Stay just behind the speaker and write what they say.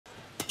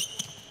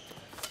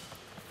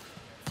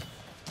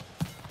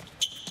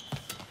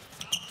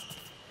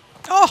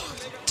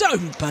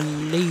don't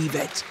believe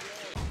it.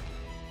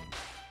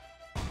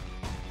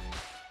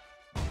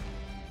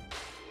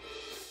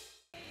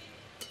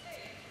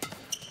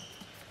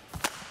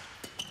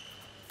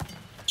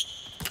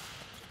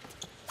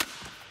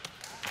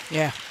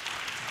 Yeah.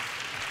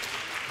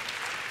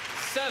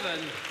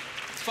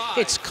 7-5.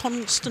 It's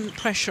constant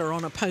pressure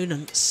on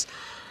opponents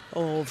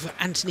of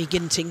Anthony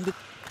Ginting.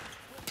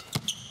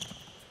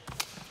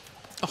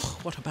 Oh,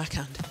 what a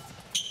backhand.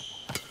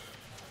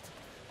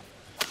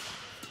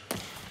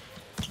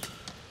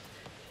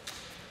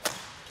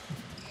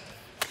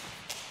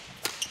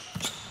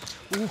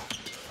 Ooh,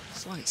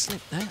 slight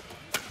slip there.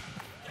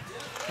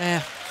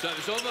 Yeah.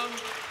 Service over.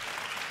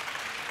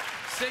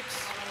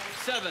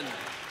 6-7.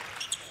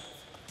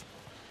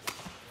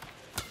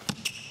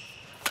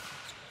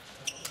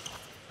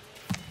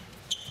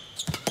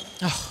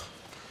 Oh,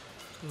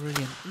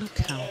 brilliant. Look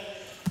how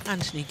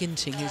Anthony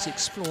Ginting is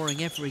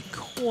exploring every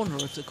corner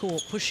of the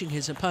court, pushing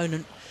his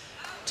opponent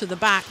to the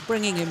back,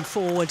 bringing him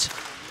forward.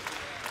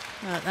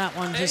 That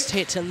one just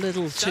hit a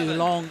little too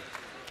long.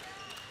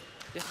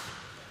 Yes.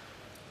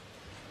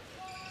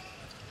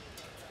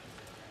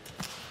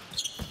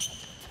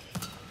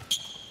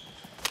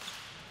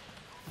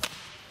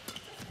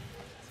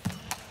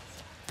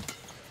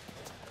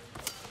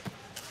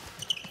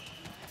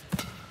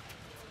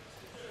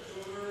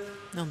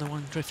 Another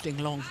one drifting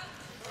long.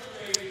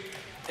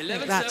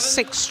 11-7. That's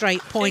 6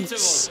 straight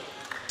points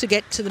to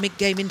get to the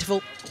mid-game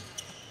interval.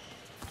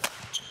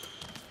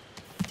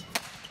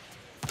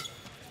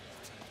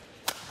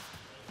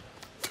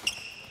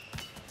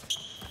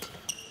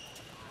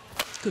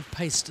 Good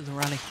pace to the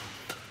rally.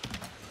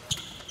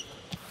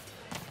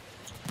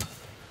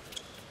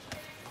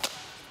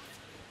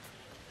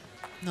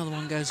 Another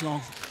one goes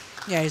long.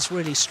 Yeah, he's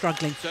really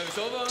struggling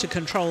to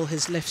control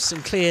his lifts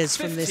and clears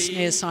from this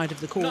near side of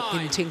the court,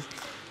 Ginting.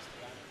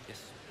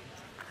 Yes.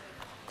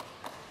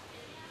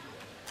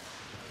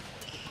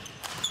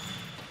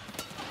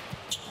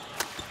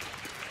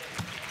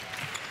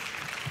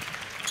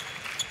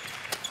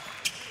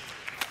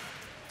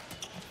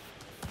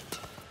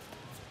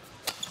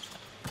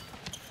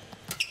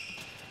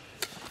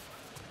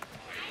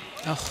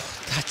 Oh,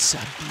 that's a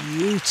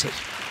beauty.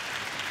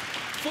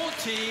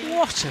 14.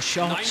 What a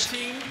shot.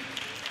 19.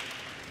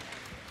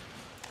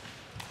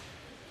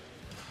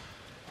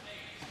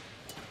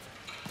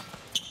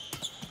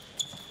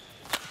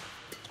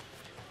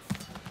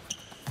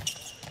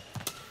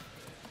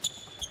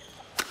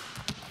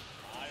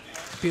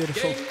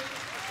 Beautiful.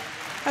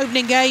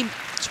 Opening game,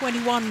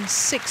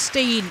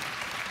 21-16.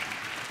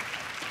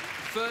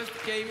 First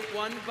game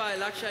won by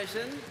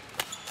Lakshya.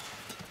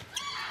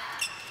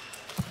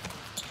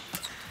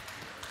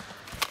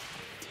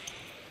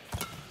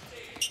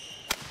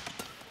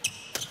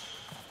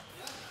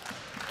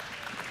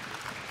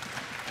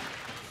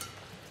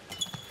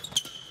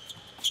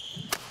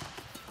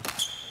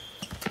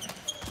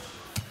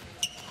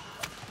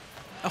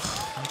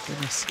 Oh, my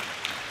goodness.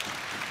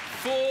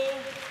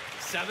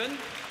 4-7.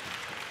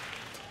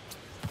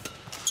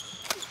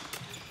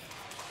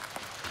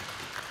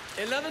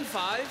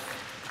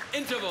 11-5.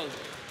 Interval.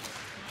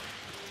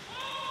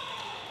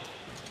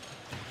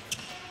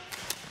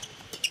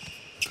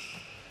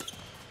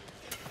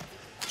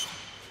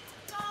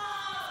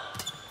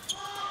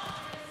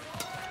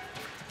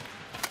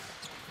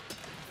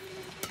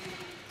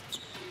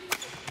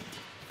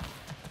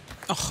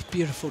 Oh,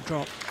 beautiful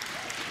drop.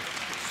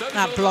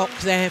 That block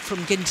there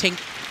from Ginting.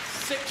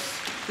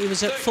 6. He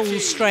was at full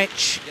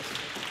stretch. Yes.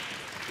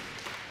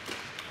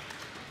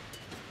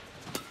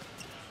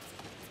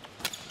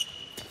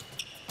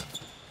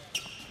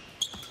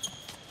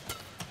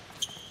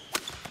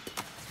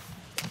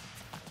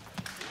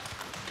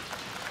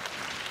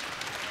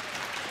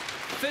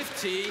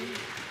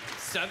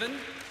 Seven.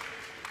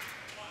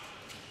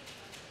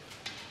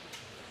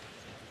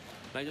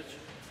 Language.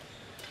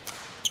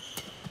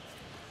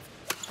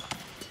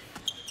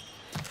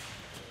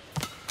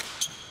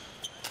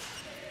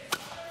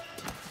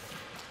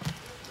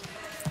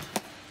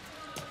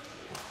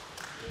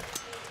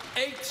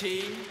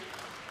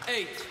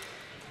 Eight.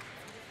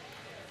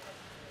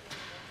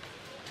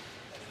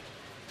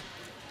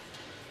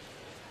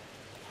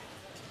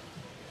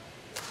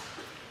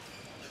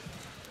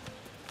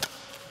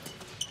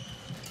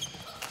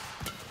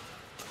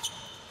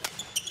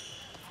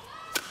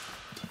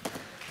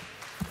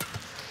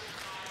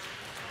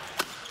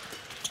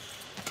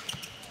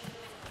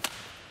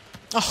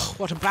 Oh,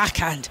 what a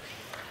backhand.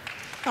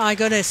 My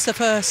goodness, the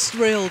first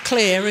real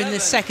clear in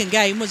this second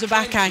game was a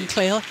backhand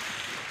clear.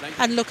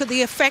 And look at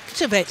the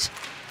effect of it.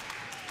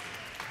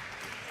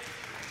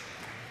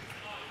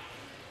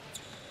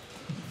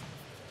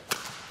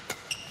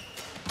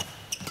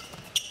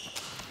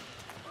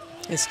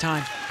 This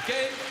time.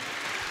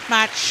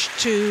 Match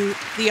to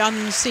the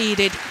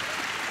unseeded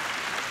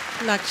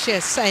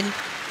Lakshya Sen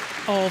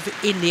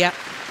of India.